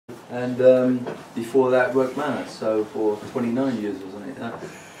and before that worked Manor, so for 29 years, wasn't it?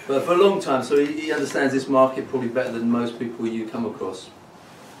 But for a long time, so he understands this market probably better than most people you come across.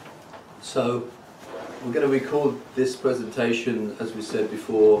 So we're going to record this presentation, as we said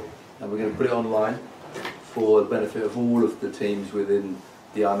before, and we're going to put it online for the benefit of all of the teams within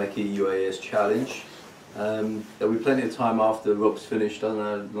the IMECI UAS Challenge. There'll be plenty of time after Rob's finished. I don't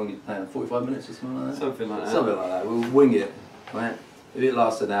know how long he's playing, 45 minutes or something like that? Something like that. Something like that. We'll wing it, right? If it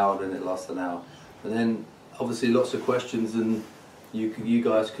lasts an hour, then it lasts an hour. And then obviously lots of questions, and you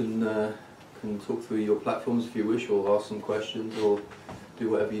guys can talk through your platforms if you wish, or ask some questions, or do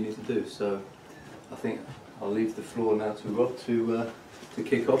whatever you need to do. So I think I'll leave the floor now to Rob to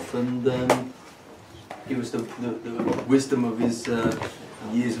kick off and give us the wisdom of his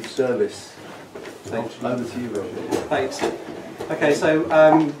years of service. Thanks. Over to you, Rob. Thanks. Okay, so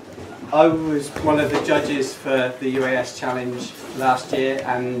I was one of the judges for the UAS Challenge last year,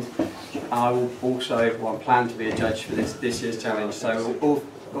 and I will also plan to be a judge for this year's challenge. So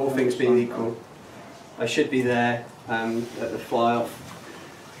all things being equal, I should be there at the fly-off.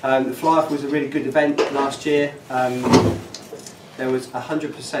 The fly-off was a really good event last year. There was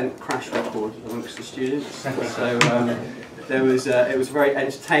 100% crash record amongst the students. So it was a very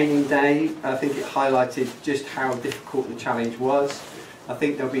entertaining day. I think it highlighted just how difficult the challenge was. I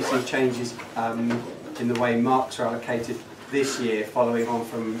think there'll be some changes in the way marks are allocated this year, following on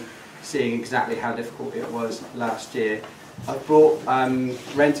from seeing exactly how difficult it was last year. I brought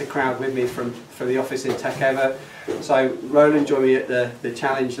Rent-A-Crowd with me from the office in Tech Ever. So Roland joined me at the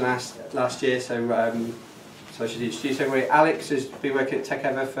challenge last year. So I should introduce everybody. Alex has been working at Tech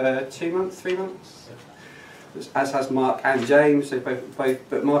Ever for 2 months, 3 months, as has Mark and James. So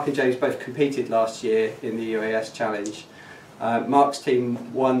but Mark and James both competed last year in the UAS Challenge. Mark's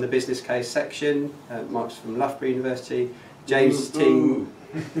team won the business case section. Mark's from Loughborough University. James's team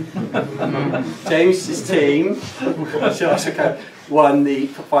won the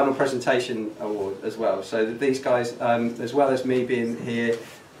final presentation award as well. So these guys, as well as me being here,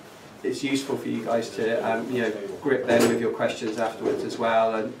 it's useful for you guys to grip them with your questions afterwards as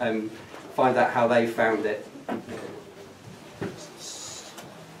well, and find out how they found it.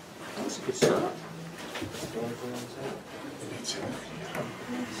 That's a good start.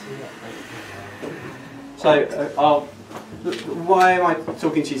 So why am I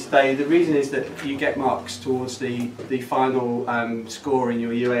talking to you today? The reason is that you get marks towards the final score in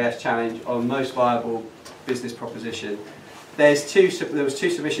your UAS challenge on most viable business proposition. There was two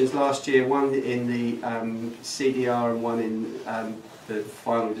submissions last year, one in the CDR and one in the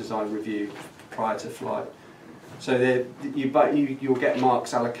final design review prior to flight. So you'll get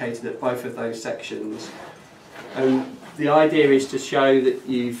marks allocated at both of those sections. The idea is to show that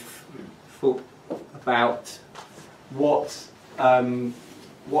you've thought about what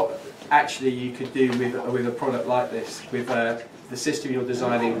actually you could do with a product like this, with the system you're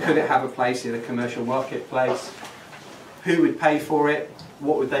designing. Could it have a place in a commercial marketplace? Who would pay for it?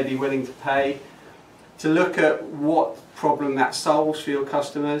 What would they be willing to pay? To look at what problem that solves for your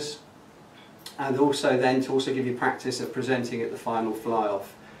customers, and also then to also give you practice at presenting at the final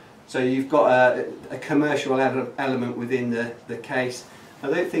fly-off. So you've got a commercial element within the case. I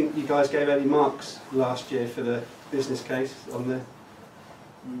don't think you guys gave any marks last year for the business case on the...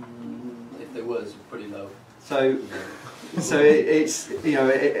 If there was, pretty low. So it's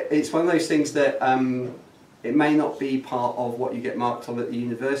one of those things that it may not be part of what you get marked on at the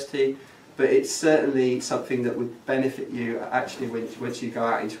university, but it's certainly something that would benefit you actually once you go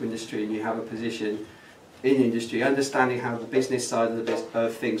out into industry and you have a position in industry, understanding how the business side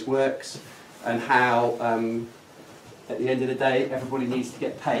of things works, and how at the end of the day everybody needs to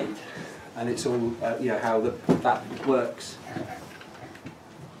get paid, and it's all how that works.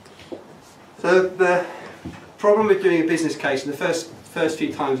 So the problem with doing a business case, and the first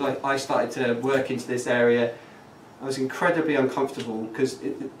few times I started to work into this area, I was incredibly uncomfortable, because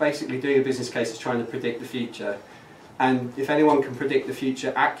basically doing a business case is trying to predict the future. And if anyone can predict the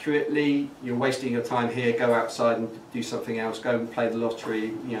future accurately, you're wasting your time here. Go outside and do something else. Go and play the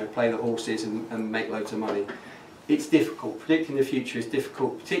lottery, play the horses and make loads of money. It's difficult. Predicting the future is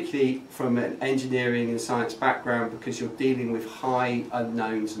difficult, particularly from an engineering and science background, because you're dealing with high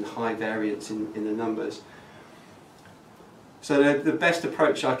unknowns and high variance in the numbers. So the best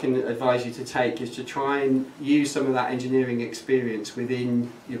approach I can advise you to take is to try and use some of that engineering experience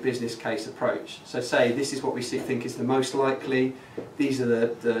within your business case approach. So say this is what we think is the most likely, these are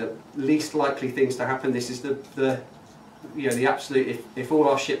the least likely things to happen, this is the absolute, if all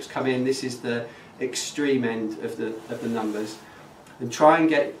our ships come in, this is the extreme end of the numbers, and try and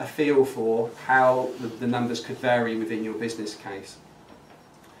get a feel for how the numbers could vary within your business case.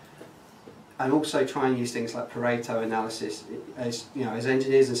 and also try and use things like Pareto analysis. As you know, as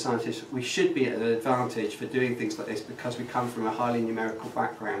engineers and scientists, we should be at an advantage for doing things like this because we come from a highly numerical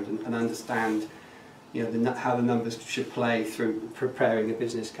background and understand, you know, how the numbers should play through preparing a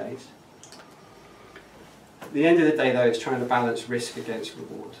business case. At the end of the day, though, it's trying to balance risk against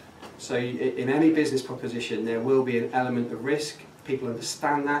reward. So in any business proposition, there will be an element of risk. People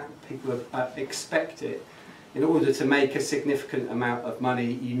understand that. People expect it. In order to make a significant amount of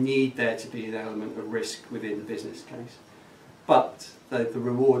money, you need there to be an element of risk within the business case. But the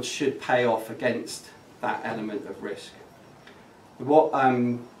rewards should pay off against that element of risk. What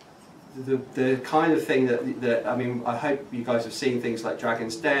the kind of thing that I mean, I hope you guys have seen things like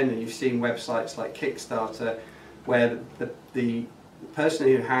Dragon's Den, and you've seen websites like Kickstarter, where the person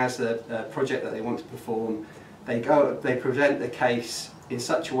who has a project that they want to perform, they present the case in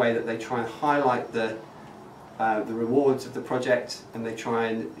such a way that they try and highlight the rewards of the project, and they try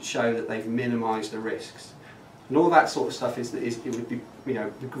and show that they've minimised the risks. And all that sort of stuff it would be, you know,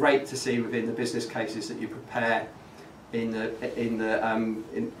 great to see within the business cases that you prepare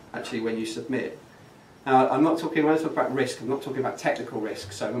actually when you submit. Now, when I talk about risk, I'm not talking about technical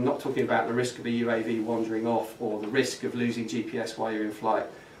risk. So I'm not talking about the risk of a UAV wandering off or the risk of losing GPS while you're in flight.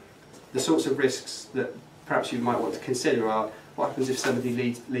 The sorts of risks that perhaps you might want to consider are what happens if somebody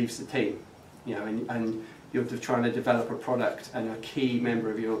leaves the team, you know, and you're trying to develop a product and a key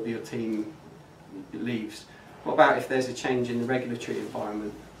member of your team leaves. What about if there's a change in the regulatory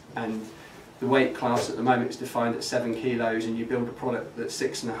environment and the weight class at the moment is defined at 7 kilos, and you build a product that's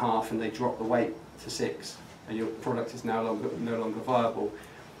 6.5 and they drop the weight to 6 and your product is no longer viable?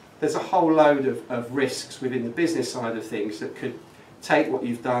 There's a whole load of risks within the business side of things that could take what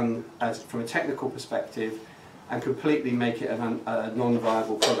you've done from a technical perspective and completely make it a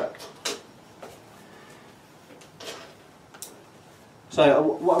non-viable product. So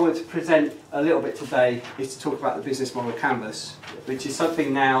what I want to present a little bit today is to talk about the business model canvas, which is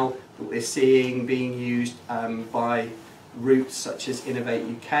something now that we're seeing being used by routes such as Innovate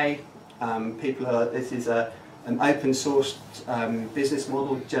UK. This is an open source business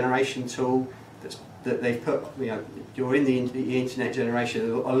model generation tool that they've put, you know, you're in the internet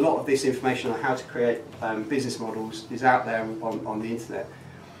generation. A lot of this information on how to create business models is out there on the internet.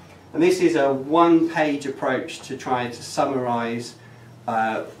 And this is a one-page approach to trying to summarise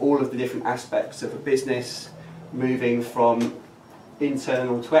all of the different aspects of a business, moving from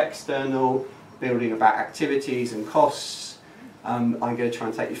internal to external, building about activities and costs. I'm going to try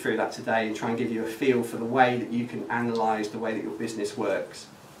and take you through that today and try and give you a feel for the way that you can analyse the way that your business works.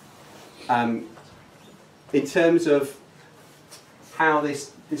 In terms of how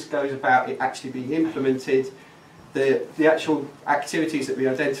this goes about it actually being implemented, the actual activities that we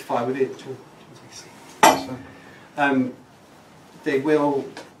identify within they will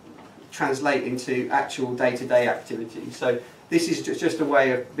translate into actual day-to-day activities. So this is just a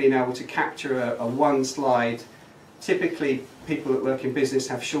way of being able to capture a one slide. Typically, people that work in business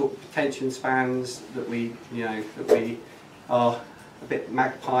have short attention spans, that we are a bit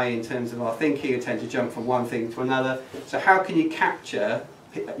magpie in terms of our thinking and tend to jump from one thing to another. So how can you capture,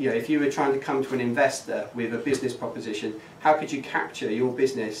 you know, if you were trying to come to an investor with a business proposition, how could you capture your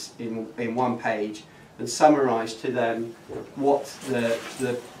business in one page and summarise to them what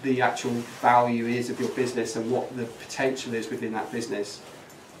the actual value is of your business and what the potential is within that business?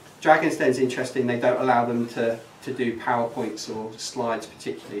 Dragon's Den is interesting. They don't allow them to do PowerPoints or slides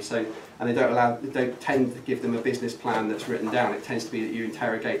particularly, so, and they don't tend to give them a business plan that's written down. It tends to be that you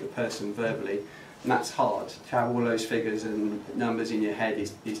interrogate the person verbally, and that's hard. To have all those figures and numbers in your head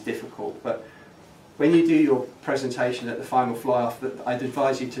is difficult. But when you do your presentation at the final fly-off, I'd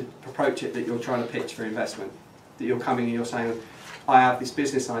advise you to approach it that you're trying to pitch for investment. That you're coming and you're saying, I have this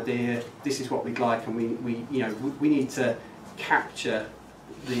business idea, this is what we'd like, and we need to capture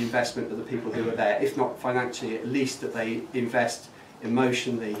the investment of the people who are there, if not financially, at least that they invest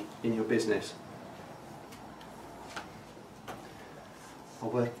emotionally in your business. I'll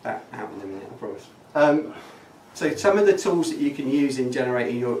work that out in a minute, I promise. So some of the tools that you can use in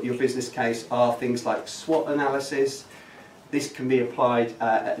generating your business case are things like SWOT analysis. This can be applied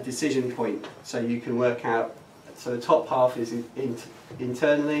at a decision point, so you can work out, so the top half is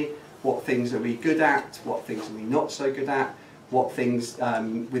internally, what things are we good at, what things are we not so good at, what things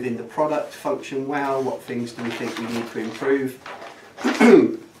within the product function well, what things do we think we need to improve,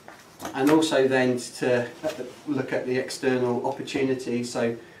 and also then to look at the external opportunities.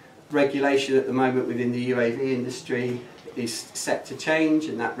 So regulation at the moment within the UAV industry is set to change,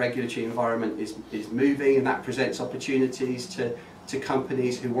 and that regulatory environment is moving, and that presents opportunities to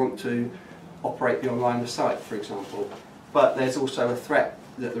companies who want to operate beyond line of sight, for example. But there's also a threat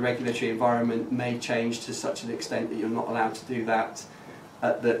that the regulatory environment may change to such an extent that you're not allowed to do that,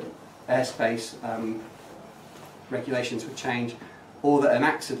 that airspace regulations would change, or that an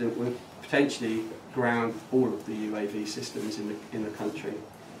accident would potentially ground all of the UAV systems in the country.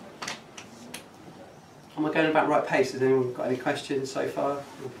 Am I going about right pace? Has anyone got any questions so far?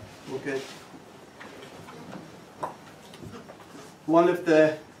 All good? One of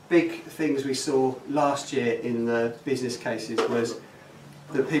the big things we saw last year in the business cases was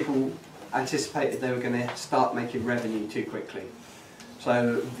that people anticipated they were going to start making revenue too quickly.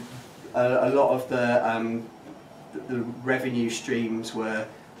 So a lot of the revenue streams were,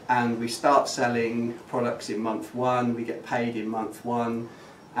 and we start selling products in month one, we get paid in month one,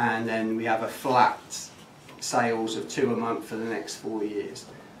 and then we have a flat sales of 2 a month for the next 4 years.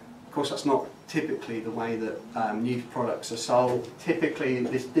 Of course, that's not typically the way that new products are sold. Typically,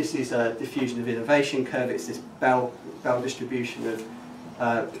 this is a diffusion of innovation curve. It's this bell distribution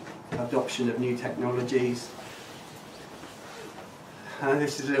of adoption of new technologies.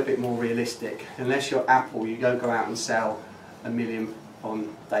 This is a little bit more realistic. Unless you're Apple, you don't go out and sell 1 million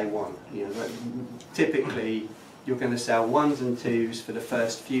on day one. You know, typically, you're going to sell 1s and 2s for the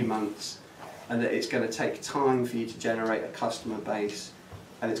first few months, and that it's going to take time for you to generate a customer base,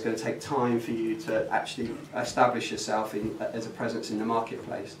 and it's going to take time for you to actually establish yourself as a presence in the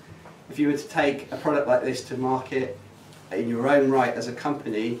marketplace. If you were to take a product like this to market in your own right as a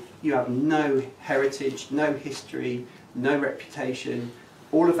company, you have no heritage, no history, no reputation.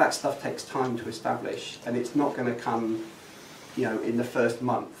 All of that stuff takes time to establish, and it's not going to come, you know, in the first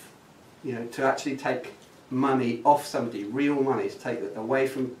month. You know, to actually take money off somebody, real money, to take it away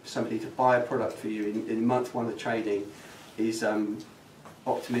from somebody to buy a product for you in month one of trading is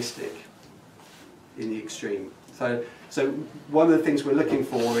optimistic in the extreme. So one of the things we're looking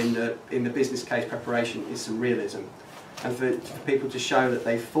for in the business case preparation is some realism, and for people to show that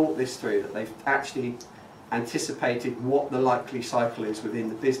they've thought this through, that they've actually anticipated what the likely cycle is within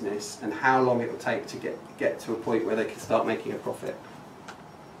the business and how long it will take to get to a point where they can start making a profit.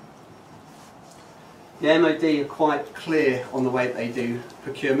 The MOD are quite clear on the way that they do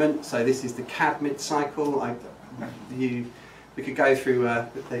procurement. So this is the CAD mid-cycle. We could go through,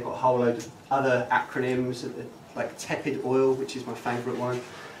 they've got a whole load of other acronyms, like tepid oil, which is my favourite one.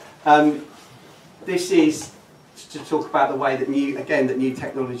 This is to talk about the way that new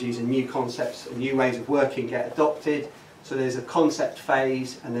technologies and new concepts and new ways of working get adopted. So there's a concept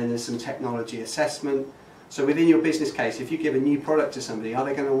phase, and then there's some technology assessment. So within your business case, if you give a new product to somebody, are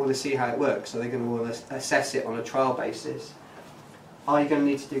they going to want to see how it works? Are they going to want to assess it on a trial basis? Are you going to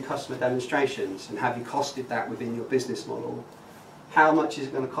need to do customer demonstrations, and have you costed that within your business model? How much is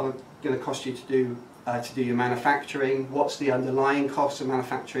it going to cost you to do your manufacturing? What's the underlying cost of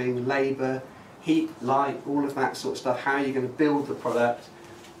manufacturing, labour, heat, light, all of that sort of stuff? How are you going to build the product?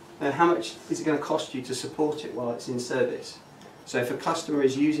 And how much is it going to cost you to support it while it's in service? So if a customer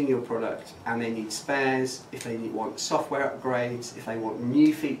is using your product and they need spares, if they want software upgrades, if they want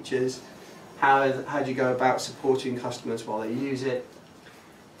new features, how do you go about supporting customers while they use it?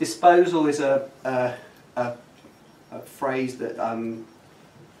 Disposal is a phrase that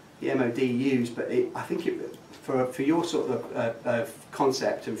the MOD use, but I think for your sort of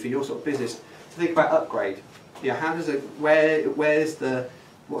concept and for your sort of business, to think about upgrade. Yeah, how does it?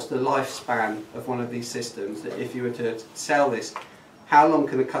 What's the lifespan of one of these systems? That if you were to sell this, how long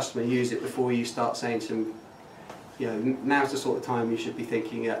can the customer use it before you start saying to them, you know, now's the sort of time you should be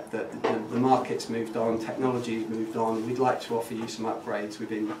thinking that the market's moved on, technology's moved on, we'd like to offer you some upgrades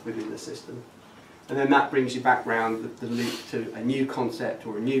within the system. And then that brings you back round the loop to a new concept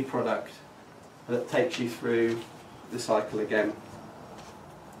or a new product that takes you through the cycle again.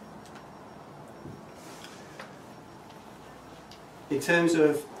 In terms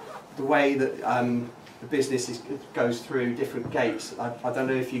of the way that the business goes through different gates, I don't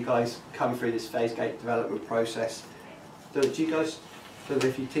know if you guys come through this phase gate development process. Do you guys, I don't know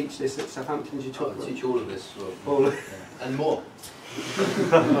if you teach this at Southampton, do you talk about? I teach all of this. All of and more.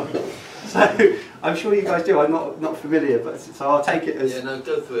 So, I'm sure you guys do, I'm not familiar, but so I'll take it as... Yeah, no,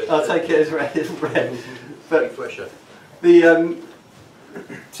 go through it. I'll take it as read. But fresher.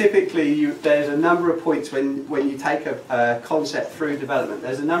 Typically, there's a number of points when you take a concept through development.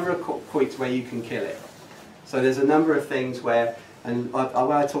 There's a number of points where you can kill it. So there's a number of things where, and when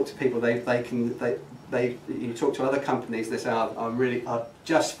I talk to people, you talk to other companies, they say, I've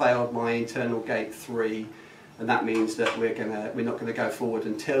just failed my internal gate 3, and that means that we're not going to go forward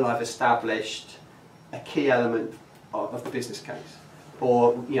until I've established a key element of the business case.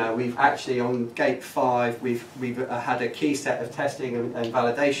 Or, you know, we've actually on gate 5 we've had a key set of testing and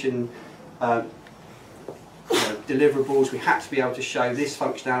validation deliverables. We had to be able to show this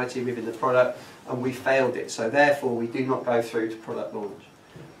functionality within the product, and we failed it. So therefore, we do not go through to product launch.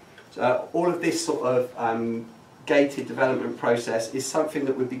 So all of this sort of gated development process is something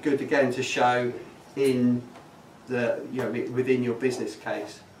that would be good again to show in the within your business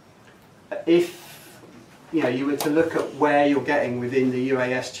case. If you were to look at where you're getting within the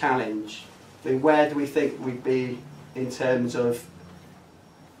UAS challenge, then where do we think we'd be in terms of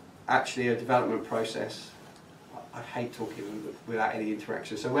actually a development process? I hate talking without any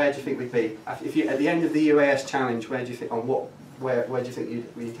interaction. So where do you think we'd be? If you at the end of the UAS challenge, where do you think where do you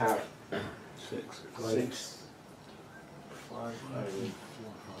think we'd have? 6. 5.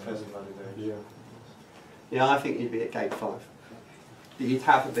 Yeah, I think you'd be at gate 5. You'd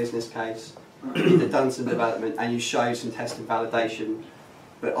have a business case, you'd have done some development, and you show some test and validation.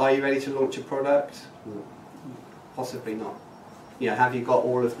 But are you ready to launch a product? Possibly not. Have you got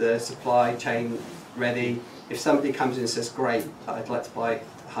all of the supply chain ready? If somebody comes in and says, great, I'd like to buy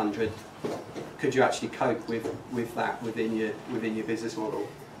 100, could you actually cope with that within your business model?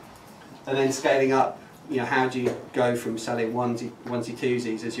 And then scaling up, how do you go from selling onesie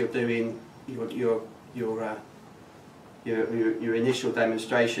twosies as you're doing your initial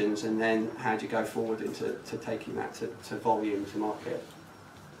demonstrations, and then how do you go forward into taking that to volume, to market?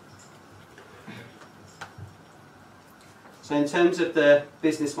 So in terms of the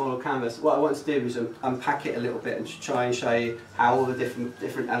business model canvas, what I want to do is unpack it a little bit and try and show you how all the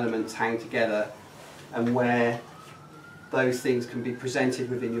different elements hang together, and where those things can be presented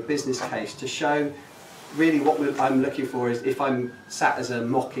within your business case to show really what I'm looking for is, if I'm sat as a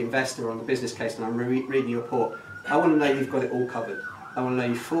mock investor on the business case and I'm reading your report, I want to know you've got it all covered. I want to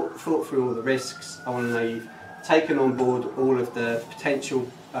know you've thought through all the risks. I want to know you've taken on board all of the potential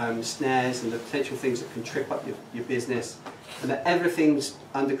snares and the potential things that can trip up your business, and that everything's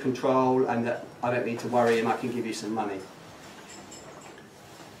under control, and that I don't need to worry and I can give you some money.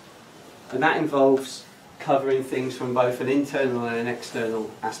 And that involves covering things from both an internal and an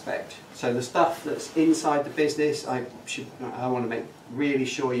external aspect. So the stuff that's inside the business, I want to make really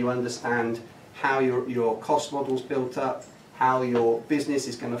sure you understand how your cost model's built up, how your business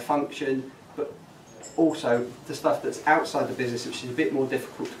is going to function, but also the stuff that's outside the business, which is a bit more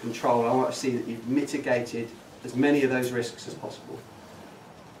difficult to control. I want to see that you've mitigated as many of those risks as possible.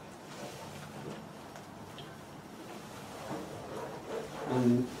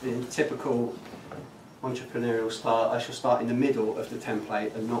 And in typical entrepreneurial style, I shall start in the middle of the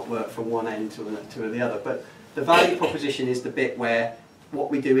template and not work from one end to the other. But the value proposition is the bit where what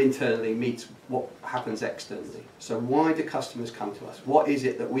we do internally meets what happens externally. So why do customers come to us? What is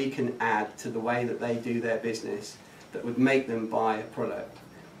it that we can add to the way that they do their business that would make them buy a product?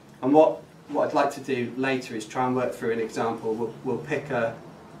 And what I'd like to do later is try and work through an example. We'll pick a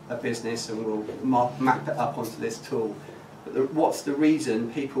business and we'll map it up onto this tool. But what's the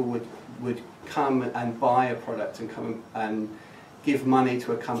reason people would come and buy a product and come and give money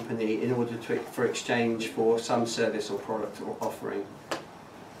to a company in order for exchange for some service or product or offering?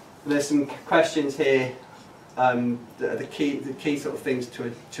 There's some questions here that are the key sort of things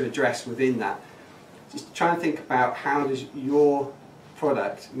to address within that. Just try and think about, how does your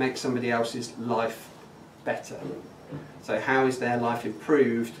product make somebody else's life better? So how is their life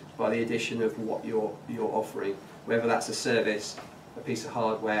improved by the addition of what you're offering? Whether that's a service, a piece of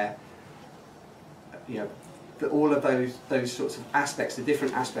hardware, all of those sorts of aspects, the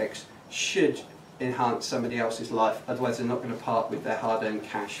different aspects, should enhance somebody else's life, otherwise they're not going to part with their hard-earned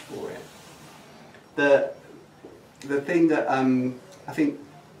cash for it. The thing that I think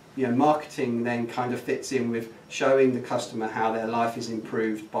marketing then kind of fits in with showing the customer how their life is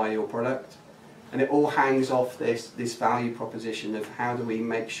improved by your product, and it all hangs off this value proposition of how do we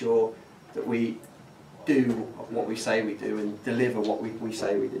make sure that we do what we say we do and deliver what we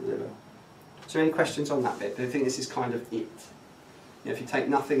say we deliver. Is there any questions on that bit? I think this is kind of it. If you take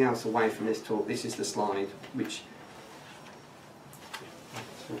nothing else away from this talk, this is the slide, which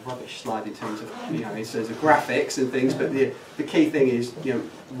is a rubbish slide in terms of in terms of graphics and things. But the key thing is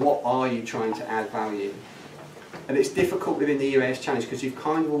what are you trying to add value? And it's difficult within the UAS challenge because you've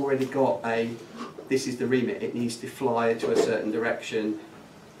kind of already got this is the remit. It needs to fly to a certain direction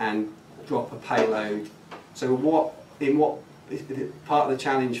and drop a payload. So part of the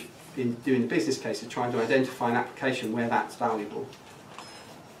challenge in doing the business case is trying to identify an application where that's valuable.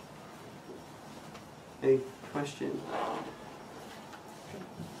 Any questions?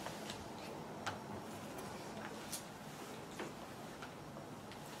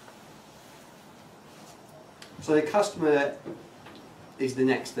 So the customer is the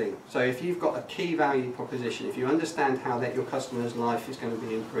next thing. So if you've got a key value proposition, if you understand how that your customer's life is going to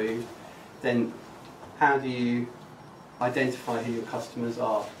be improved, then how do you identify who your customers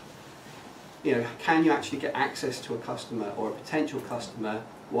are. You know, can you actually get access to a customer or a potential customer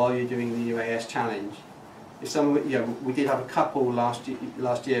while you're doing the UAS challenge? If someone, you know, we did have a couple last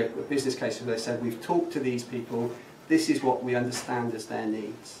year, a business case where they said, we've talked to these people, this is what we understand as their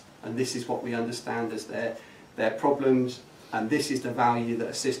needs, and this is what we understand as their problems, and this is the value that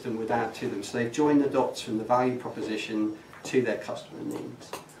a system would add to them. So they've joined the dots from the value proposition to their customer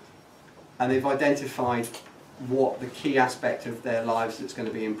needs. And they've identified what the key aspect of their lives that's going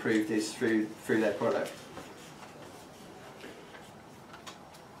to be improved is through their product.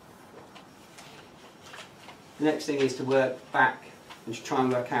 The next thing is to work back and to try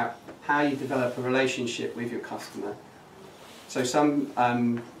and work out how you develop a relationship with your customer. So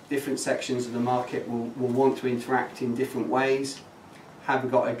some different sections of the market will want to interact in different ways. Have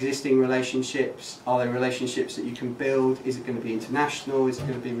we got existing relationships? Are there relationships that you can build? Is it going to be international? Is it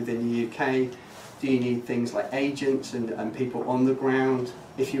going to be within the UK? Do you need things like agents and people on the ground?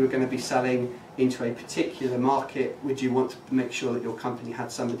 If you were going to be selling into a particular market, would you want to make sure that your company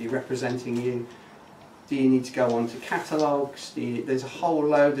had somebody representing you? Do you need to go on to catalogues? There's a whole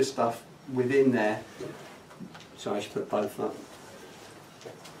load of stuff within there. Sorry, I should put both up.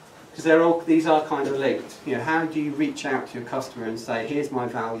 Because these are kind of linked. You know, how do you reach out to your customer and say, here's my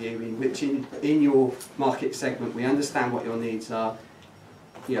value, in which in your market segment we understand what your needs are.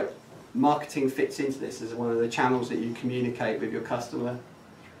 You know, marketing fits into this as one of the channels that you communicate with your customer.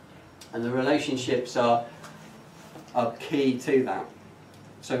 And the relationships are key to that.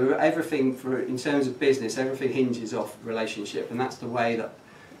 So everything, in terms of business, everything hinges off relationship, and that's the way that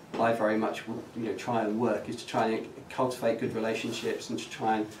I very much try and work, is to try and cultivate good relationships and to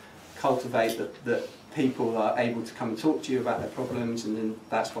try and cultivate that people are able to come and talk to you about their problems, and then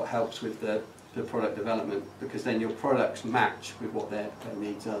that's what helps with the product development, because then your products match with what their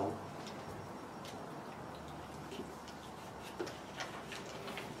needs are.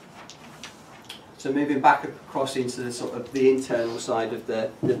 So moving back across into the sort of the internal side of the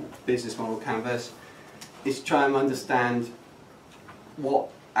business model canvas, is to try and understand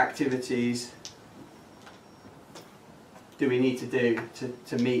what activities do we need to do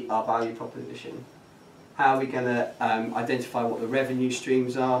to meet our value proposition. How are we going to identify what the revenue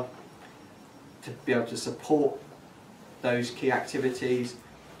streams are to be able to support those key activities,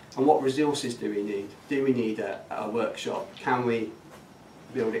 and what resources do we need? Do we need a workshop? Can we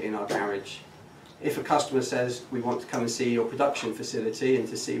build it in our garage? If a customer says we want to come and see your production facility and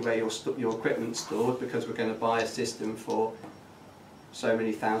to see where your equipment's stored because we're going to buy a system for so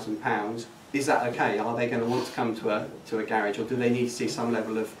many £1,000, is that okay? Are they going to want to come to a garage, or do they need to see some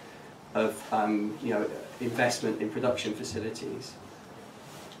level of investment in production facilities?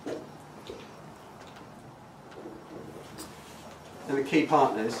 And the key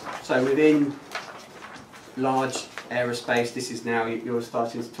partners. So within large aerospace, this is now you're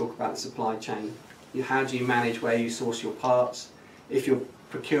starting to talk about the supply chain. How do you manage where you source your parts? If you're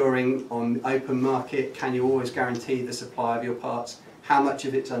procuring on open market, can you always guarantee the supply of your parts? How much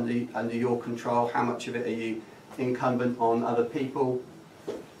of it's under your control? How much of it are you incumbent on other people?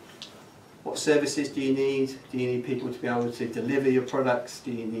 What services do you need? Do you need people to be able to deliver your products?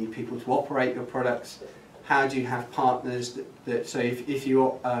 Do you need people to operate your products? How do you have partners so if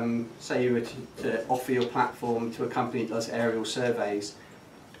you say you were to offer your platform to a company that does aerial surveys,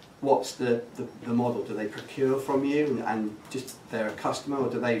 what's the model? Do they procure from you and just they're a customer, or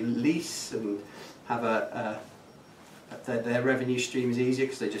do they lease and have their revenue stream is easier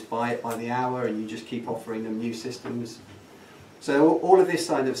because they just buy it by the hour and you just keep offering them new systems? So all of this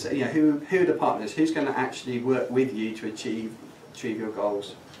side of, who are the partners? Who's going to actually work with you to achieve your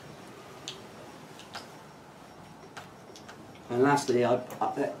goals? And lastly, I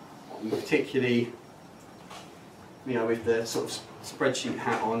particularly, with the sort of spreadsheet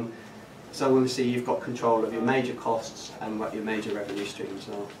hat on, so I want to see you've got control of your major costs and what your major revenue streams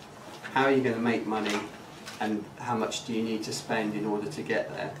are. How are you going to make money, and how much do you need to spend in order to get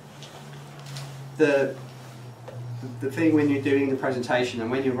there? The thing when you're doing the presentation and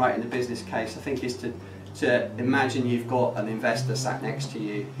when you're writing the business case, I think, is to imagine you've got an investor sat next to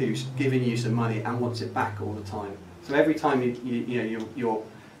you who's giving you some money and wants it back all the time. So every time you're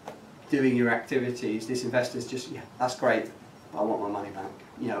doing your activities, this investor's just, that's great, but I want my money back,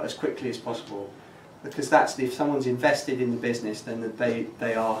 as quickly as possible. Because that's, if someone's invested in the business, then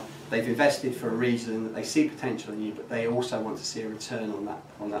they've invested for a reason, that they see potential in you, but they also want to see a return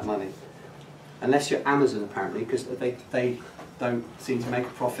on that money. Unless you're Amazon, apparently, because they don't seem to make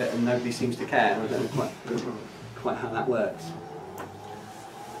a profit and nobody seems to care. I don't know quite how that works.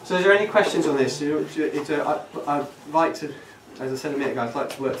 So is there any questions on this? I'd like to, as I said a minute ago, I'd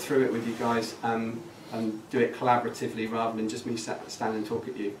like to work through it with you guys. and do it collaboratively rather than just me stand and talk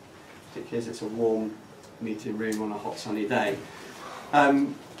at you, particularly as it's a warm meeting room on a hot sunny day.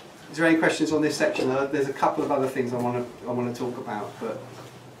 Is there any questions on this section? There's a couple of other things I want to talk about, but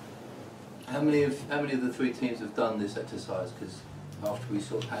how many of the 3 teams have done this exercise? Because after we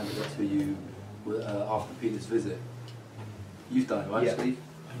sort of handed it to you after Peter's visit, you've done it, right, Yeah. Steve?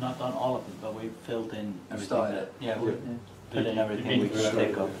 We've not done all of them, but we've filled in everything. Started that, it? yeah, we've filled in everything we could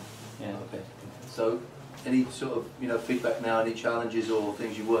think of. Yeah. Okay. So, any sort of feedback now? Any challenges or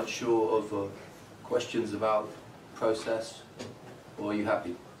things you weren't sure of, or questions about process, or are you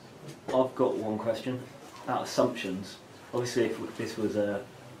happy? I've got one question about assumptions. Obviously, if this was a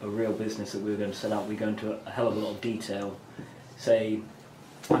real business that we were going to set up, we go into a hell of a lot of detail. Say,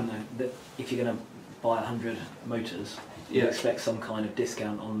 I don't know, that if you're going to buy 100 motors, you Yeah. expect some kind of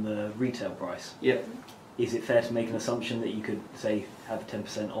discount on the retail price. yeah. Is it fair to make an assumption that you could, say, have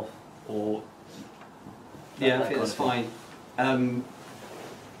 10% off, or? Yeah, I that think kind that's of thing? fine.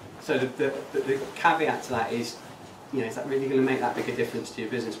 So the caveat to that is, is that really going to make that big a difference to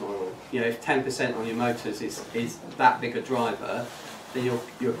your business model? If 10% on your motors is that big a driver, then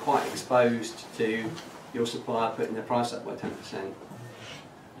you're quite exposed to your supplier putting their price up by 10%.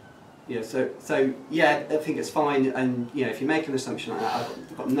 So yeah, I think it's fine, and if you make an assumption like that,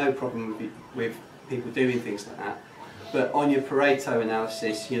 I've got no problem with people doing things like that. But on your Pareto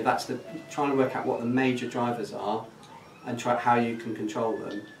analysis, that's trying to work out what the major drivers are and try how you can control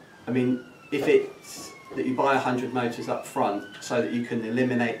them. I mean, if it's that you buy 100 motors up front so that you can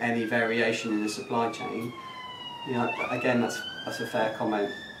eliminate any variation in the supply chain, again, that's a fair comment.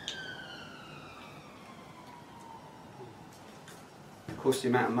 Of course, the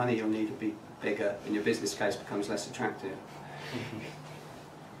amount of money you'll need to be bigger and your business case becomes less attractive.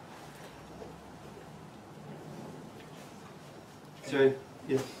 So,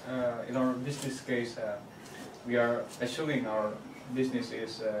 yeah. In our business case, we are assuming our business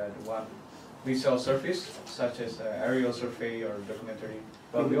is the one we sell service such as aerial survey or documentary,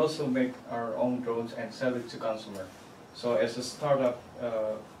 but we also make our own drones and sell it to consumer. So as a startup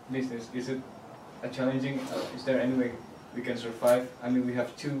business, is it a challenging? Is there any way we can survive? I mean, we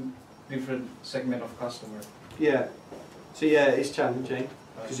have 2 different segment of customer. Yeah. So yeah, it's challenging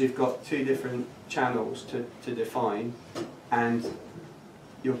because you've got 2 different channels to define, and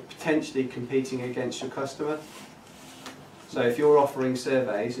you're potentially competing against your customer. So if you're offering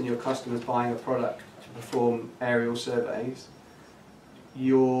surveys and your customer's buying a product to perform aerial surveys,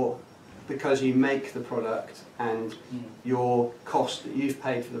 because you make the product and your cost that you've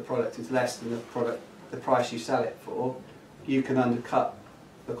paid for the product is less than the price you sell it for, you can undercut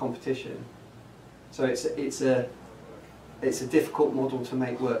the competition. So it's a difficult model to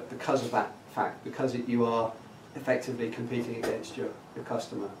make work because of that fact, because you are effectively competing against your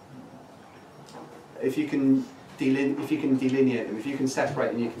customer. If you can delineate them, if you can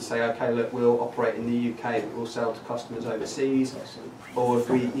separate them, you can say, okay, look, we'll operate in the UK, but we'll sell to customers overseas. Or if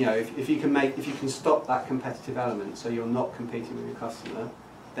if you can stop that competitive element, so you're not competing with your customer,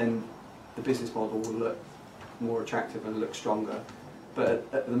 then the business model will look more attractive and look stronger. But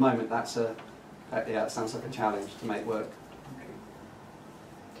at the moment, it sounds like a challenge to make work.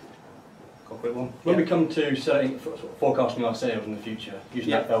 Got a quick one. When we come to forecasting our sales in the future,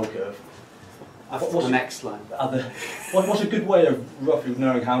 using that bell curve, What's the next slide? What's a good way of roughly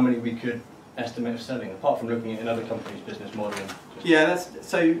knowing how many we could estimate of selling, apart from looking at another company's business model and just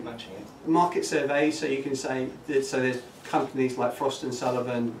matching it? Market surveys, so you can say, so there's companies like Frost &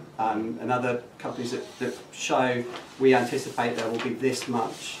 Sullivan and other companies that show we anticipate there will be this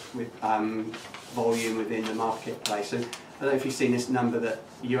much with volume within the marketplace. So I don't know if you've seen this number that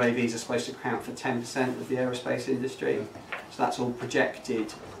UAVs are supposed to account for 10% of the aerospace industry. So that's all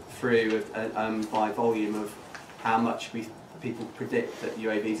projected through by volume of how much people predict that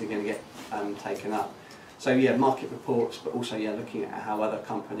UAVs are going to get taken up. So yeah, market reports, but also looking at how other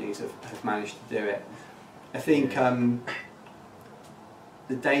companies have managed to do it. I think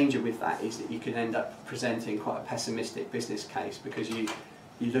the danger with that is that you can end up presenting quite a pessimistic business case, because you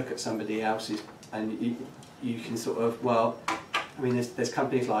look at somebody else's and you can sort of, well, I mean, there's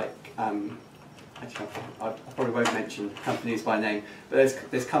companies like, actually I probably won't mention companies by name, but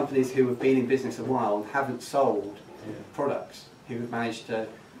there's companies who have been in business a while and haven't sold products, who have managed to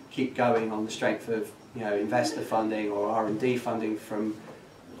keep going on the strength of investor funding or R&D funding from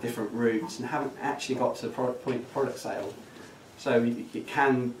different routes, and haven't actually got to the point of product sale. So it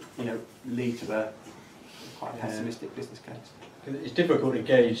can lead to quite a pessimistic business case. It's difficult to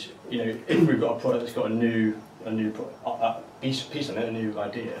gauge, if we've got a product that's got a new piece on it, a new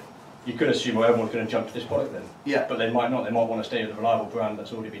idea. You could assume, well, everyone's going to jump to this product then. Yeah. But they might not. They might want to stay with the reliable brand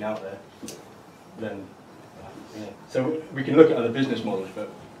that's already been out there. then, so we can look at other business models, but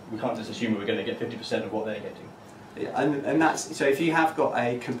we can't just assume we're going to get 50% of what they're getting. Yeah, and that's, so if you have got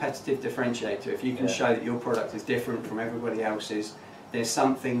a competitive differentiator, if you can Yeah. show that your product is different from everybody else's, there's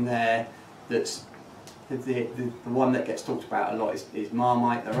something there that's, the one that gets talked about a lot is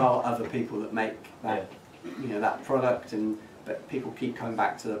Marmite. There are other people that make that, that product, but people keep coming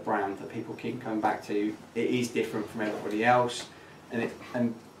back to the brand, that people keep coming back to, it is different from everybody else, and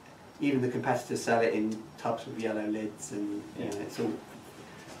even the competitors sell it in tubs with yellow lids, and it's all.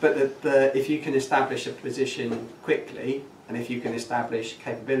 But if you can establish a position quickly, and if you can establish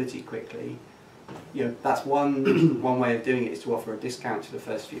capability quickly, that's one way of doing it, is to offer a discount to the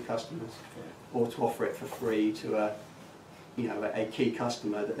first few customers, or to offer it for free to a key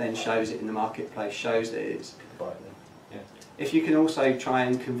customer that then shows it in the marketplace, shows that it's. If you can also try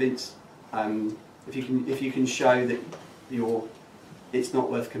and convince, if you can show that it's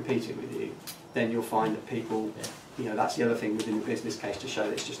not worth competing with you, then you'll find that people, that's the other thing within the business case, to show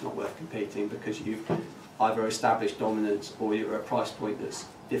that it's just not worth competing, because you've either established dominance or you're at a price point that's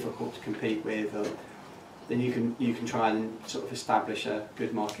difficult to compete with, then you can try and sort of establish a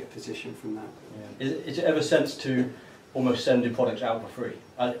good market position from that. Yeah. Is it ever sense to almost send your products out for free?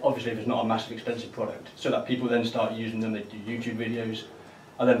 Obviously, if it's not a massive expensive product, so that people then start using them, they do YouTube videos,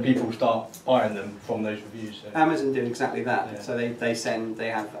 and then people start buying them from those reviews. So. Amazon do exactly that. Yeah. So they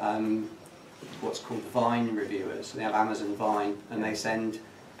have what's called Vine reviewers. So they have Amazon Vine, and they send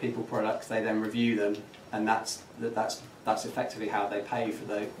people products, they then review them, and that's effectively how they pay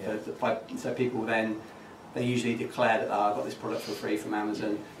for so people then, they usually declare that, I got this product for free from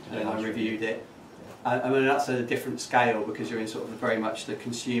Amazon, and I reviewed it. I mean, that's at a different scale, because you're in sort of very much the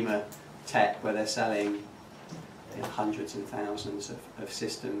consumer tech, where they're selling hundreds and thousands of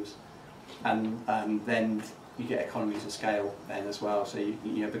systems, and then you get economies of scale then as well. So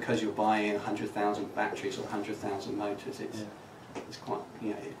because you're buying 100,000 batteries or 100,000 motors, it's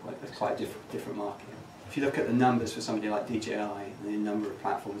quite a different market. If you look at the numbers for somebody like DJI and the number of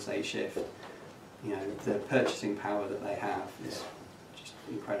platforms they shift, the purchasing power that they have is just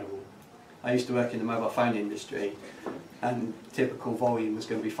incredible. I used to work in the mobile phone industry, and typical volume was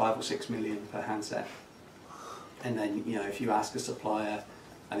going to be 5 or 6 million per handset. And then, if you ask a supplier,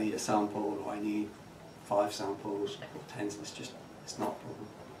 I need a sample, or I need 5 samples, or 10, it's not a problem.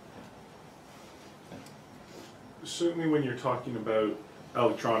 Certainly when you're talking about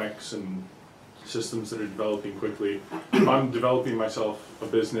electronics and systems that are developing quickly, if I'm developing myself a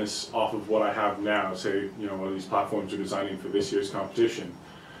business off of what I have now, say, one of these platforms are designing for this year's competition,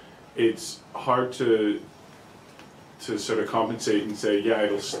 it's hard to sort of compensate and say, yeah,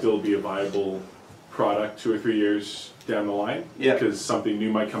 it'll still be a viable product 2 or 3 years down the line, because something new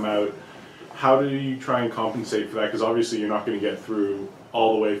might come out. How do you try and compensate for that? Because obviously you're not going to get through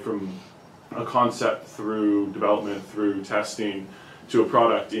all the way from a concept through development, through testing, to a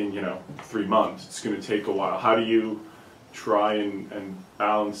product in 3 months. It's going to take a while. How do you try and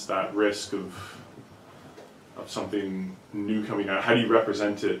balance that risk of something new coming out? How do you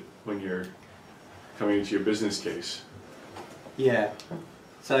represent it when you're coming into your business case? Yeah,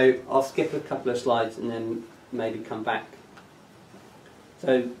 so I'll skip a couple of slides and then maybe come back.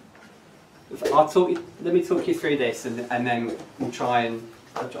 So let me talk you through this, and then I'll try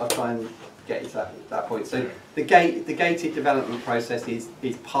and get you to that point. So the gated development process is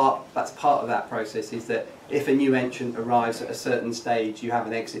part of that process, is that if a new entrant arrives at a certain stage, you have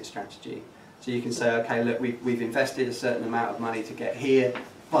an exit strategy. So you can say, okay, look, we've invested a certain amount of money to get here,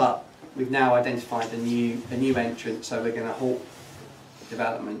 but we've now identified a new entrant, so we're going to halt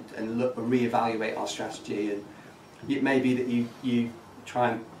development and reevaluate our strategy. And it may be that you try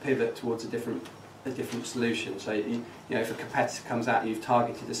and pivot towards a different solution. So if a competitor comes out and you've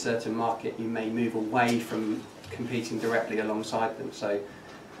targeted a certain market, you may move away from competing directly alongside them. So,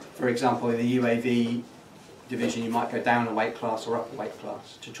 for example, in the UAV division, you might go down a weight class or up a weight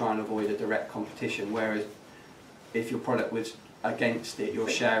class to try and avoid a direct competition. Whereas if your product was against it, you're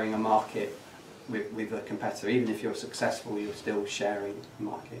sharing a market with a competitor. Even if you're successful, you're still sharing a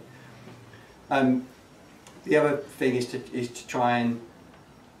market. The other thing is to try and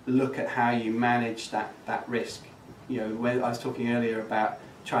look at how you manage that risk. When I was talking earlier about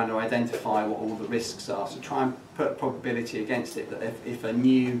trying to identify what all the risks are, so try and put a probability against it, that if a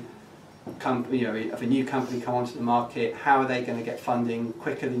new company, if a new company come onto the market, how are they going to get funding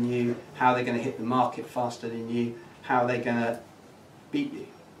quicker than you? How are they going to hit the market faster than you? How are they going to beat you?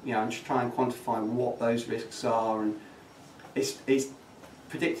 And just try and quantify what those risks are. And it's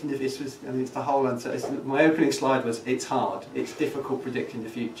predicting if this was, it's the whole answer. My opening slide was, it's hard. It's difficult predicting the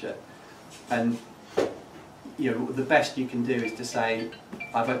future. And you know, the best you can do is to say,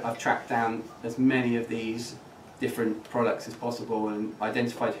 I've tracked down as many of these different products as possible and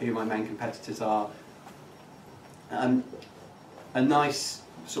identified who my main competitors are. A nice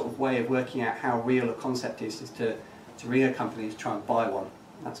sort of way of working out how real a concept is to ring a company is try and buy one.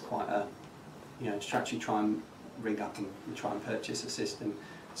 That's quite a, you know, to actually try and ring up and try and purchase a system.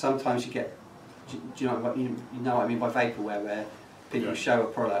 Sometimes you get, do you know what I mean by vaporware, where people show a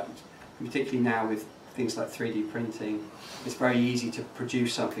product, and particularly now with things like 3D printing, it's very easy to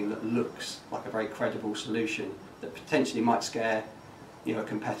produce something that looks like a very credible solution that potentially might scare, you know, a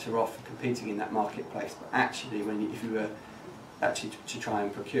competitor off for competing in that marketplace. But actually, if you were actually to try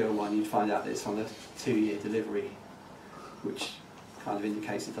and procure one, you'd find out that it's on a 2-year delivery, which kind of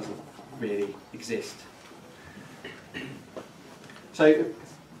indicates it doesn't really exist. So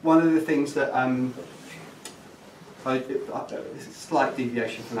one of the things that, it's a slight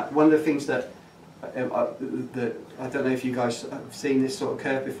deviation from that, one of the things that, I don't know if you guys have seen this sort of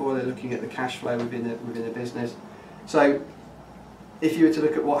curve before. They're looking at the cash flow within a business. So if you were to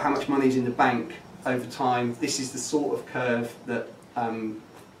look at how much money is in the bank over time, this is the sort of curve that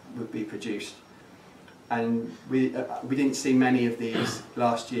would be produced. And we didn't see many of these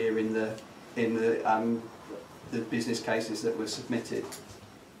last year in the business cases that were submitted.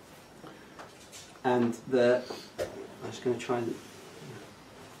 And I'm just going to try and.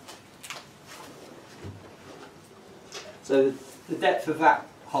 So the depth of that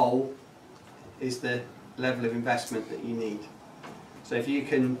hole is the level of investment that you need. So if you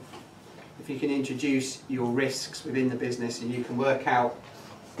can introduce your risks within the business and you can work out,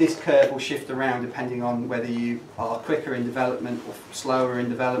 this curve will shift around depending on whether you are quicker in development or slower in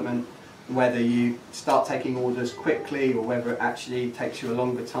development, whether you start taking orders quickly or whether it actually takes you a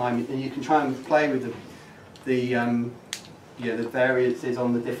longer time, and you can try and play with the variances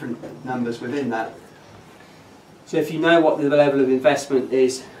on the different numbers within that. So if you know what the level of investment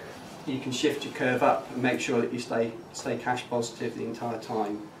is, you can shift your curve up and make sure that you stay cash positive the entire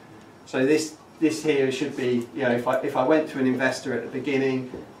time. So this here should be, you know, if I went to an investor at the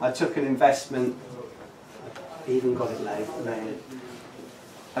beginning, I took an investment, even got it layered.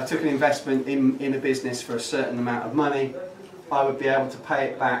 I took an investment in a business for a certain amount of money, I would be able to pay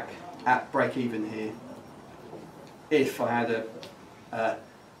it back at break even here if I had a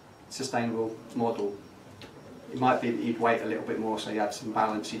sustainable model. It might be that you'd wait a little bit more so you had some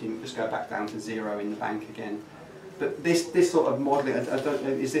balance, you didn't just go back down to zero in the bank again. But this sort of modelling, I don't know,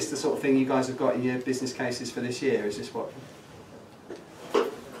 is this the sort of thing you guys have got in your business cases for this year? Is this what? We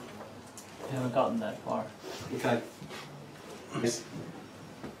haven't gotten that far. Okay. Yes.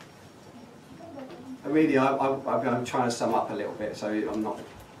 Really, I'm trying to sum up a little bit, so I'm not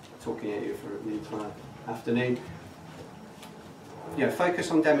talking at you for the entire afternoon. You know,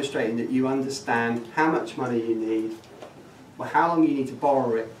 focus on demonstrating that you understand how much money you need, or how long you need to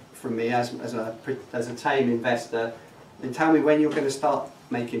borrow it from me as a tame investor, and tell me when you're going to start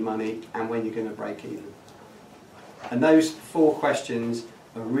making money and when you're going to break even. And those 4 questions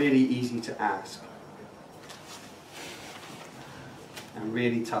are really easy to ask and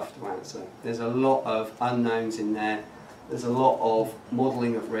really tough to answer. There's a lot of unknowns in there. There's a lot of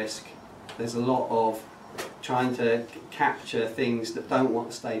modelling of risk. There's a lot of trying to capture things that don't want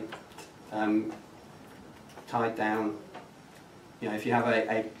to stay tied down. You know, if you have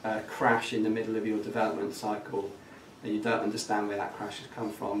a crash in the middle of your development cycle and you don't understand where that crash has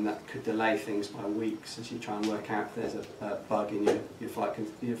come from, that could delay things by weeks as you try and work out if there's a bug in your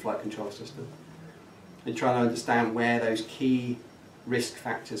flight control system. And trying to understand where those key risk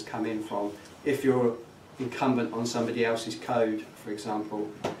factors come in from. If you're incumbent on somebody else's code, for example,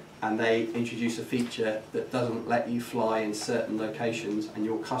 and they introduce a feature that doesn't let you fly in certain locations and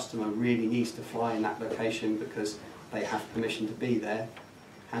your customer really needs to fly in that location because they have permission to be there,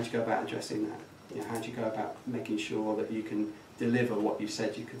 how do you go about addressing that? You know, how do you go about making sure that you can deliver what you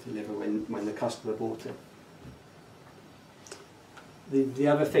said you could deliver when the customer bought it? The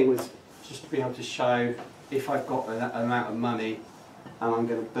other thing was just to be able to show, if I've got that amount of money and I'm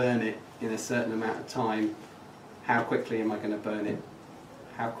going to burn it in a certain amount of time, how quickly am I going to burn it?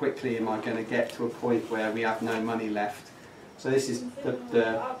 How quickly am I going to get to a point where we have no money left? So this is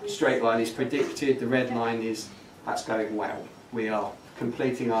the straight line is predicted, the red line is that's going well. We are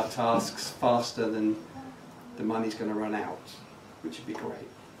completing our tasks faster than the money's going to run out, which would be great.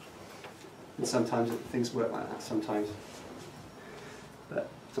 And sometimes things work like that, sometimes, but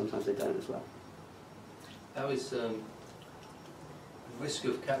sometimes they don't as well. How is risk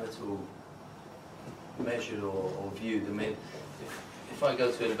of capital measured or viewed? I mean, if I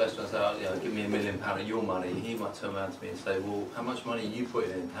go to an investor and say, oh, give me £1 million of your money, he might turn around to me and say, well, how much money are you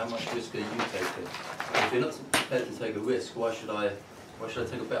putting in? How much risk are you taking? If you're not prepared to take a risk, why should I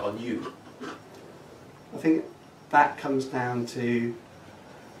take a bet on you? I think that comes down to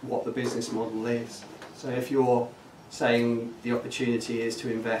what the business model is. So if you're saying the opportunity is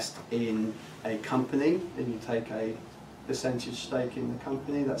to invest in a company and you take a percentage stake in the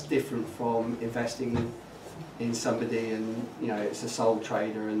company, that's different from investing in somebody and it's a sole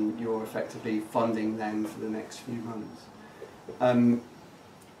trader and you're effectively funding them for the next few months. And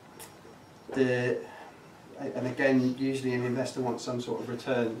again, usually an investor wants some sort of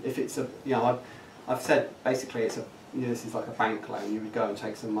return. If it's I've said basically it's this is like a bank loan. You would go and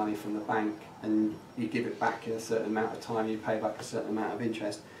take some money from the bank and you give it back in a certain amount of time, you pay back a certain amount of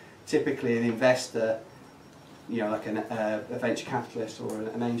interest. Typically an investor, like a venture capitalist or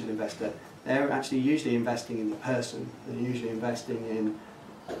an angel investor, they're actually usually investing in the person. They're usually investing in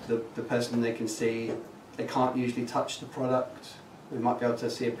the person they can see. They can't usually touch the product. They might be able to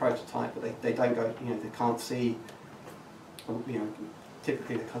see a prototype, but they don't go, they can't see,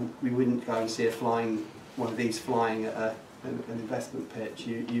 typically we wouldn't go and see one of these flying at an investment pitch.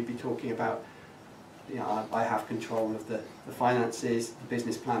 You'd be talking about, I have control of the finances, the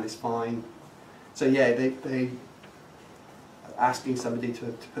business plan is fine. So yeah, they asking somebody to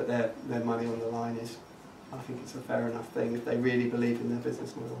put their money on the line I think it's a fair enough thing if they really believe in their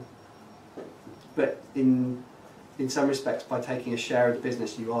business model. But in some respects, by taking a share of the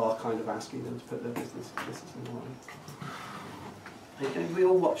business, you are kind of asking them to put their business on the line. We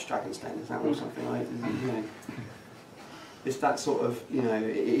all watch Dragon's Den, is that or something like it's that sort of,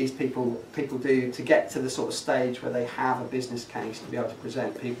 it is people do, to get to the sort of stage where they have a business case to be able to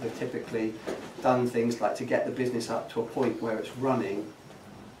present, people have typically done things like to get the business up to a point where it's running,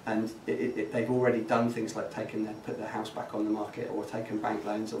 and they've already done things like put their house back on the market or taken bank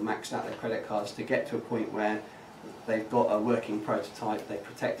loans or maxed out their credit cards to get to a point where they've got a working prototype, they've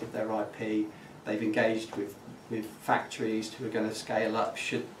protected their IP, they've engaged with factories who are going to scale up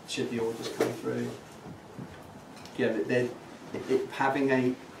should the orders come through. Having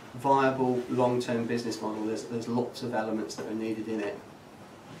a viable long-term business model, there's lots of elements that are needed in it.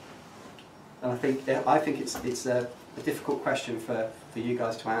 And I think it's a difficult question for you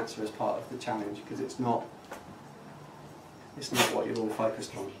guys to answer as part of the challenge, because it's not what you're all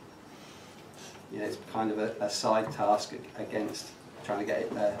focused on. It's kind of a side task against trying to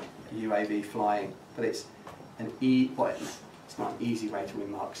get UAV flying, but it's it's not an easy way to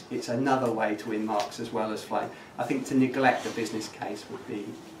win marks. It's another way to win marks as well as flying. I think to neglect the business case would be,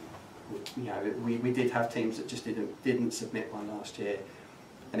 we did have teams that just didn't submit one last year,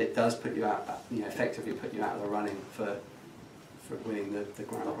 and it does put you out, effectively put you out of the running for winning the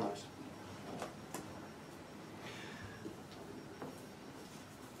grand prize.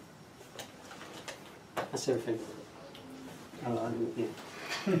 That's everything. I'll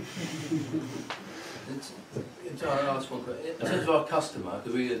ask one question. In terms of our customer,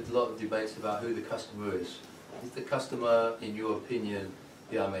 because we had a lot of debates about who the customer is the customer, in your opinion,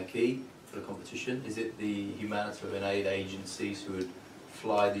 the IMEC for the competition? Is it the humanitarian aid agencies who would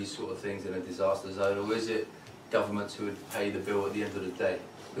fly these sort of things in a disaster zone, or is it governments who would pay the bill at the end of the day?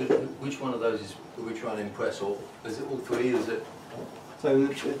 Which one of those are we trying to impress, or is it all three? Is it? So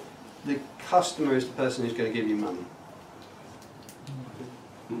the customer is the person who's going to give you money.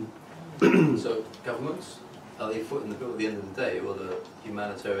 So governments, are they footing the bill at the end of the day, or the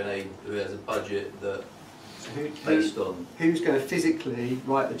humanitarian aid who has a budget that based on? Who's going to physically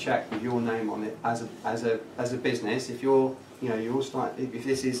write the cheque with your name on it as a business? If you're if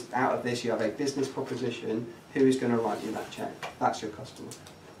this is out of this, you have a business proposition. Who is going to write you that cheque? That's your customer.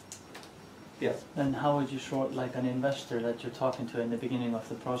 Yeah. Then how would you sort like an investor that you're talking to in the beginning of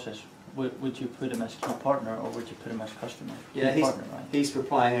the process? Would you put him as key partner, or would you put him as customer? Yeah, key partner, right?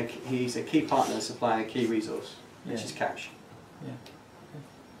 He's a key partner supplying a key resource, which is cash. Yeah.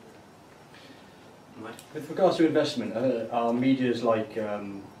 Right. With regards to investment, are medias like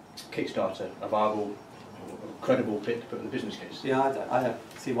Kickstarter a viable, credible bit to put in the business case? Yeah, I don't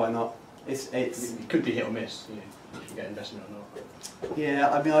see why not. It could be hit or miss, if you get investment or not. Yeah,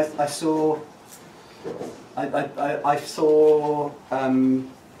 I mean, I saw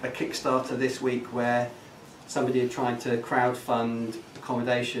a Kickstarter this week where somebody had tried to crowdfund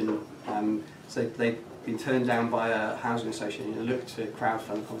accommodation. So they'd been turned down by a housing association who looked to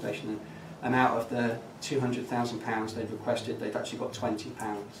crowdfund accommodation, and out of the £200,000 they'd requested, they'd actually got £20.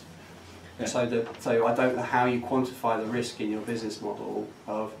 Yeah. So I don't know how you quantify the risk in your business model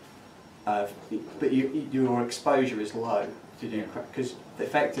but your exposure is low to do, because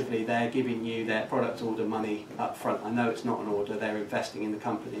effectively they're giving you their product order money up front. I know it's not an order, they're investing in the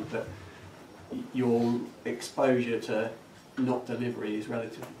company, but your exposure to not delivery is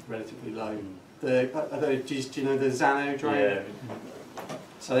relatively low. Do you know the Zano drone? Yeah.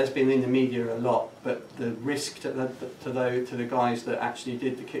 So that's been in the media a lot, but the risk to the guys that actually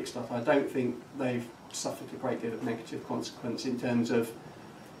did the Kickstarter, I don't think they've suffered a great deal of negative consequence in terms of,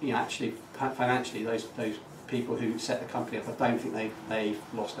 actually financially those people who set the company up. I don't think they've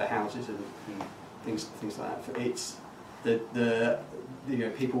lost their houses and things like that. It's the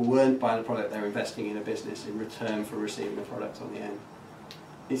people weren't buying the product; they're investing in a business in return for receiving the product on the end.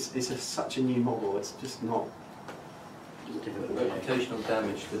 It's such a new model. It's just not. Reputational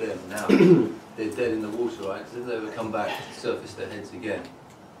damage to them now. They're dead in the water, right? Because if they ever come back to surface their heads again,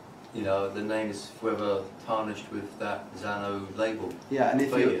 the name is forever tarnished with that Zano label. Yeah, and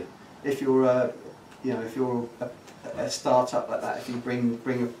if you're a startup like that, if you bring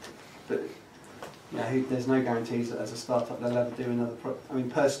there's no guarantees that as a startup they'll ever do another product. I mean,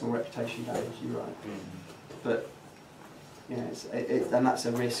 personal reputation damage, you're right. But and that's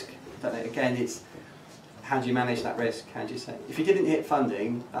a risk. Again, it's how do you manage that risk? How do you say if you didn't hit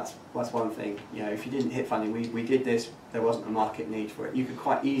funding? That's one thing. If you didn't hit funding, we did this. There wasn't a market need for it. You could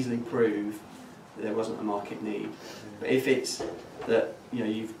quite easily prove that there wasn't a market need. But if it's that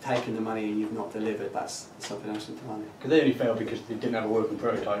you've taken the money and you've not delivered, that's something else entirely. Because they only failed because they didn't have a working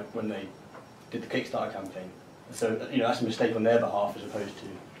prototype when they did the Kickstarter campaign. So that's a mistake on their behalf, as opposed to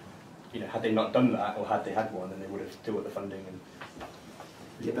had they not done that, or had they had one, then they would have still got the funding. And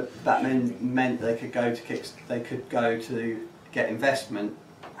yeah, but that meant they could go to get investment,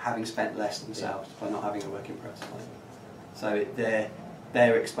 having spent less themselves by not having a working prototype. So their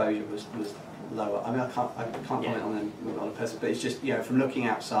exposure was lower. I mean, I can't comment on them on a person, but it's just from looking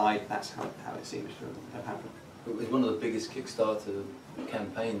outside, that's how it seems to have happened. It was one of the biggest Kickstarter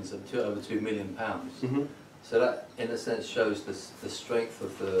campaigns of over £2 million. Mm-hmm. So that, in a sense, shows the strength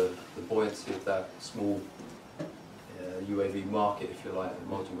of the buoyancy of that small UAV market, if you like, the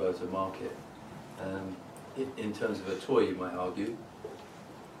multi-rotor market. In terms of a toy, you might argue.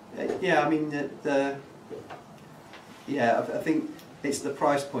 Yeah, I mean, I think it's the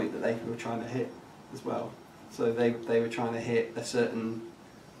price point that they were trying to hit as well. So they were trying to hit a certain.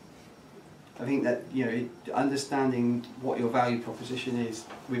 I think that understanding what your value proposition is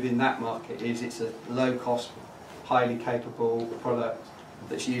within that market is it's a low cost, highly capable product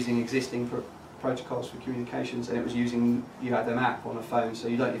that's using existing protocols for communications, and you had an app on a phone, so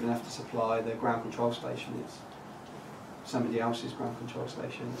you don't even have to supply the ground control station. It's somebody else's ground control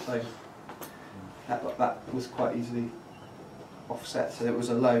station. So that was quite easily offset. So it was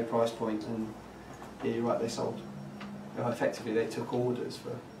a low price point, and yeah, you're right. They sold. Effectively, they took orders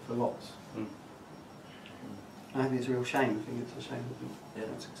for lots. I think it's a real shame. I think it's a shame that they're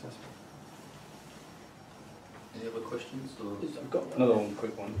not successful. Any other questions? Or? I've got another one,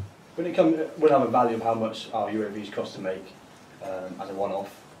 quick one. We'll have a value of how much our UAVs cost to make as a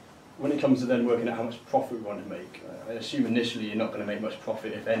one-off. When it comes to then working out how much profit we want to make, I assume initially you're not going to make much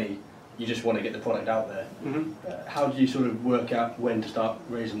profit, if any. You just want to get the product out there. Mm-hmm. How do you sort of work out when to start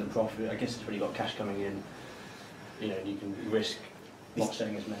raising the profit? I guess it's when you've got cash coming in. You can risk not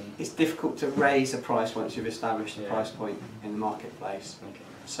selling as many. It's difficult to raise a price once you've established a price point in the marketplace. Okay.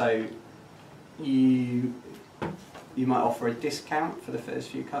 So you might offer a discount for the first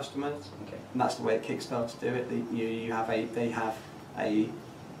few customers, and that's the way that Kickstarter do it. They have a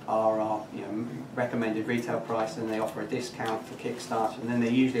recommended retail price, and they offer a discount for Kickstarter, and then they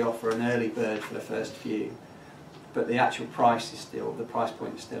usually offer an early bird for the first few. But the actual price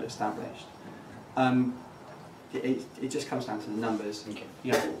point is still established. It just comes down to the numbers. Okay.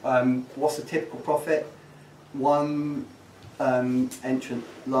 What's the typical profit? One entrant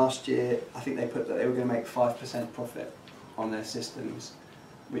last year, I think they put that they were going to make 5% profit on their systems,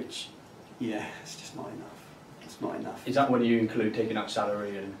 which, it's just not enough. It's not enough. Is that when you include taking out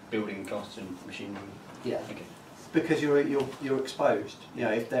salary and building costs and machinery? Yeah. Okay. Because you're exposed.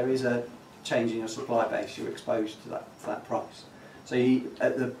 If there is a change in your supply base, you're exposed to that price. So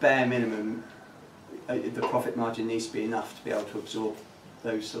at the bare minimum, the profit margin needs to be enough to be able to absorb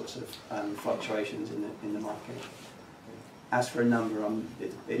those sorts of fluctuations in the market. As for a number,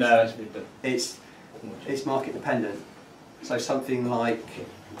 it's market dependent. So something like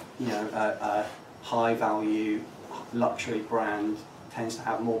a high value luxury brand tends to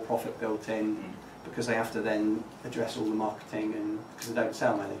have more profit built in because they have to then address all the marketing and because they don't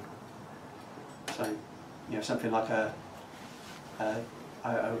sell many. So something like a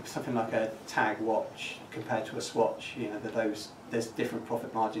tag watch compared to a swatch, there's different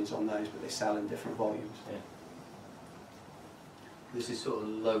profit margins on those, but they sell in different volumes. Yeah. this is sort of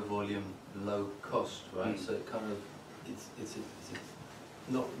low volume, low cost, right? So it kind of, it's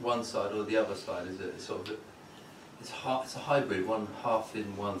not one side or the other side, is it? It's sort of, it's a hybrid, one half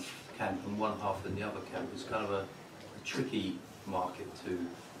in one camp and one half in the other camp. It's kind of a tricky market to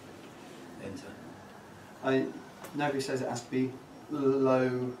enter. Nobody says it has to be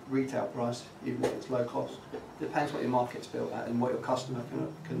low retail price, even if it's low cost. Depends what your market's built at and what your customer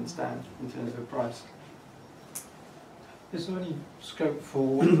can stand in terms of a price. Is there any scope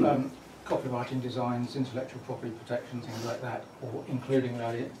for copywriting designs, intellectual property protection, things like that, or including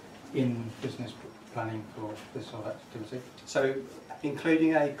that in business planning for this sort of activity? So,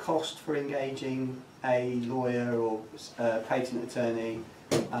 including a cost for engaging a lawyer or a patent attorney,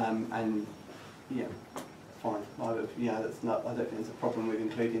 and yeah, fine. That's not. I don't think there's a problem with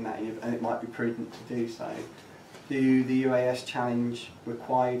including that, and it might be prudent to do so. Do the UAS challenge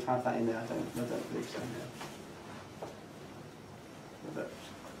require you to have that in there? I don't believe so. No. But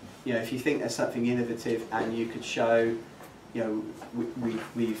if you think there's something innovative and you could show,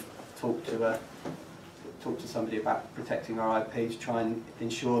 we've talked to somebody about protecting our IP to try and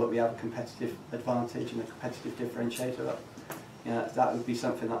ensure that we have a competitive advantage and a competitive differentiator. That would be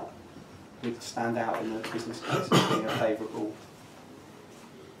something that would stand out in the business case as being a favourable.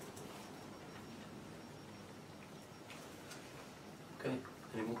 Okay,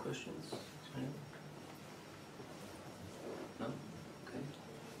 any more questions? No? Okay.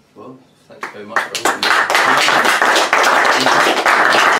 Well, thanks very much for